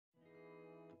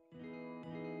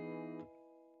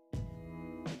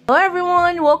Hello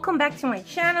everyone, welcome back to my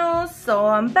channel. So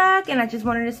I'm back and I just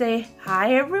wanted to say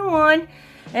hi everyone.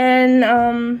 And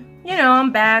you know,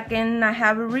 I'm back and I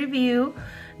have a review.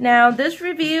 Now this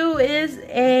review is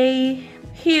a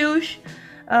huge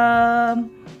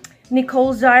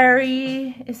Nicole's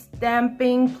Diary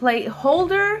stamping plate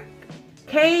holder,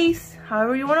 case,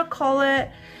 however you want to call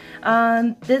it.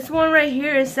 This one right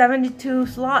here is 72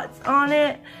 slots on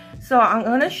it. So I'm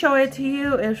gonna show it to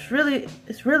you. It's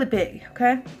really big,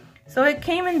 okay? So it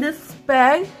came in this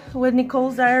bag with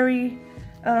Nicole's Diary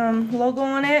logo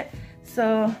on it.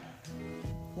 So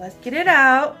let's get it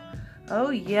out. Oh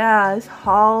yeah, it's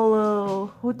Holo.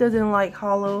 Who doesn't like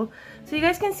Holo? So you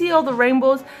guys can see all the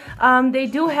rainbows. They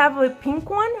do have a pink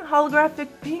one, holographic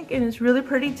pink, and it's really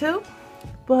pretty too.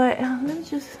 But let me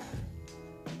just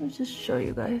show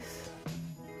you guys.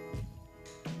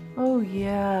 Oh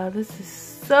yeah, this is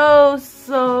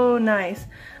so nice.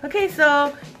 Okay,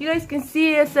 so you guys can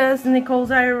see it says Nicole's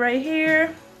Diary right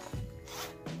here.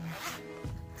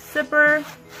 Zipper.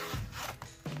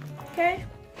 Okay,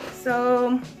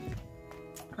 so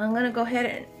I'm gonna go ahead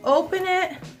and open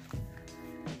it,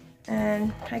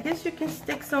 and I guess you can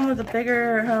stick some of the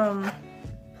bigger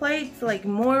plates like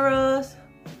Moira's,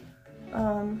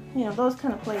 you know, those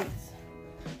kind of plates.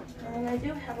 And I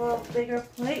do have a bigger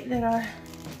plate that I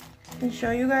can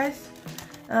show you guys.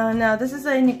 Now this is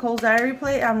a Nicole's Diary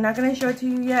plate. I'm not going to show it to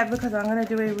you yet because I'm going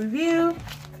to do a review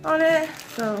on it.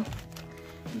 So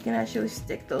you can actually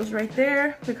stick those right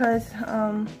there because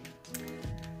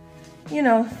you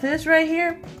know, this right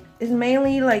here is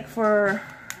mainly like for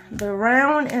the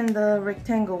round and the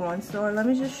rectangle one. So let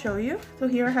me just show you. So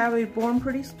here I have a Born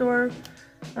Pretty Store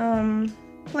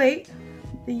plate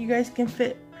that you guys can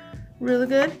fit really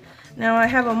good. Now I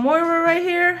have a Moira right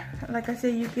here. Like I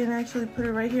said, you can actually put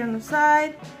it right here on the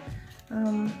side.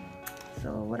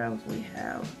 So what else we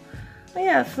have? Oh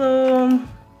yeah, so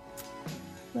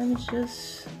let me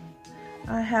just,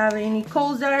 I have a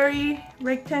Nicole's Diary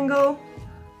rectangle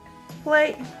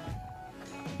plate.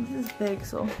 This is big,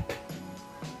 so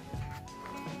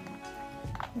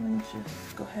let me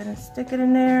just go ahead and stick it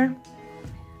in there.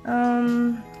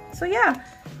 So yeah,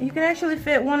 you can actually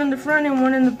fit one in the front and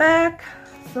one in the back.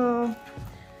 So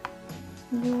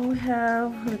you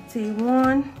have, let's see,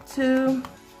 1, 2,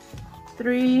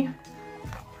 3,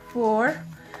 4.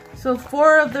 So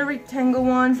 4 of the rectangle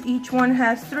ones, each one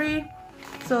has 3.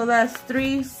 So that's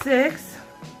 3, 6.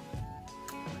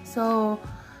 So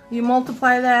you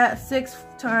multiply that 6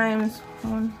 times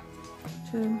 1,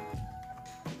 2,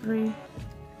 3,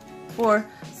 4.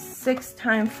 6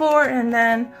 times 4, and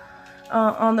then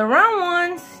on the round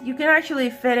ones, you can actually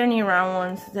fit any round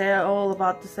ones. They're all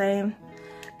about the same.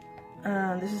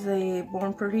 This is a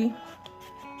Born Pretty.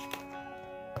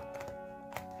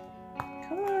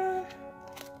 Come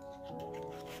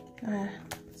on.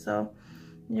 So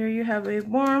there you have a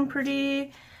Born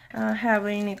Pretty. Have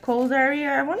a Nicole's Diary.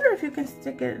 I wonder if you can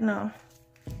stick it. No,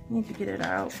 you need to get it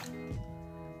out.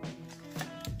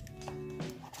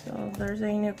 So there's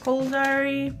a Nicole's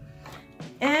Diary.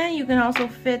 And you can also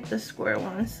fit the square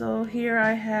one. So here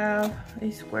I have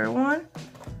a square one.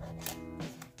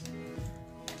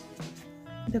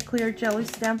 The clear jelly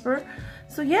stamper.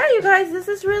 So yeah, you guys, this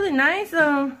is really nice.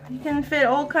 You can fit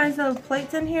all kinds of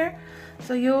plates in here.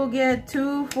 So you'll get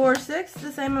 2, 4, 6,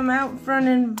 the same amount front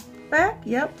and back.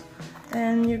 Yep.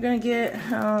 And you're gonna get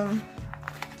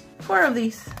 4 of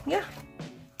these. Yeah.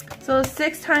 So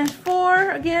 6 times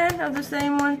 4 again of the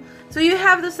same one. So you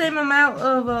have the same amount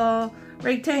of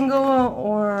rectangle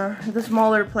or the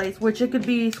smaller plates, which it could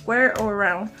be square or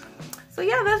round. So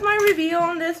yeah, that's my review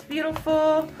on this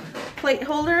beautiful plate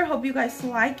holder. Hope you guys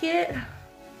like it.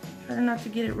 Try not to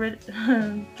get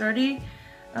it dirty.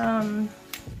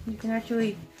 You can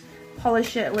actually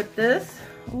polish it with this.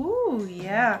 Ooh,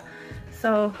 yeah.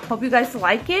 So hope you guys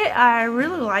like it. I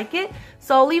really like it.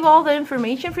 So I'll leave all the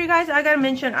information for you guys. I gotta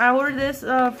mention, I ordered this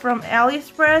from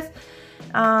AliExpress,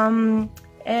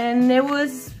 and it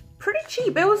was pretty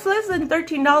cheap. It was less than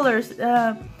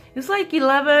 $13. It's like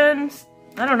 11.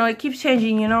 I don't know. It keeps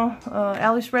changing, you know.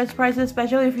 AliExpress prices,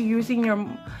 especially if you're using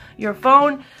your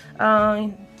phone,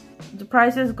 the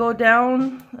prices go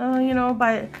down. You know,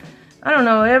 by, I don't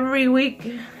know, every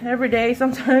week, every day,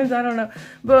 sometimes, I don't know.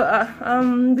 But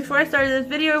before I started this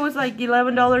video, it was like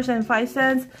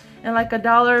 $11.05 and like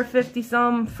 $1.50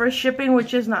 some for shipping,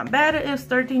 which is not bad. It was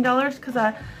 $13 because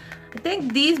I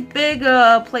think these big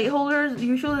plate holders,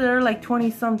 usually they're like 20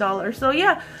 some dollars. So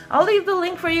yeah, I'll leave the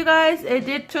link for you guys. It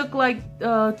did took like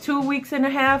 2.5 weeks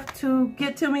to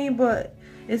get to me, but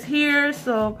it's here.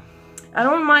 So I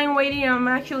don't mind waiting. I'm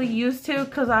actually used to,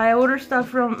 because I order stuff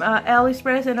from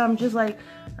AliExpress and I'm just like,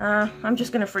 I'm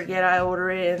just gonna forget I order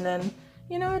it, and then,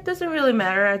 you know, it doesn't really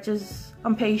matter.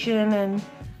 I'm patient, and,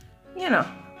 you know,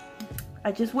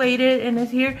 I just waited and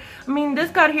it's here. I mean, this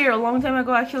got here a long time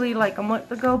ago, actually like a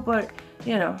month ago, but,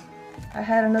 you know, I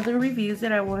had another reviews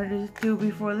that I wanted to do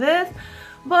before this.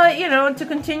 But, you know, to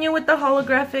continue with the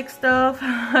holographic stuff,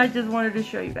 I just wanted to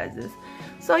show you guys this.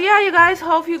 So yeah, you guys,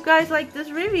 hope you guys liked this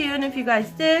review, and if you guys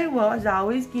did, well, as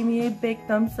always, give me a big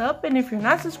thumbs up, and if you're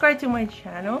not subscribed to my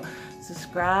channel,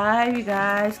 subscribe, you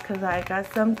guys, because I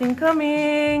got something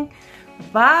coming.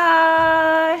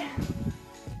 Bye!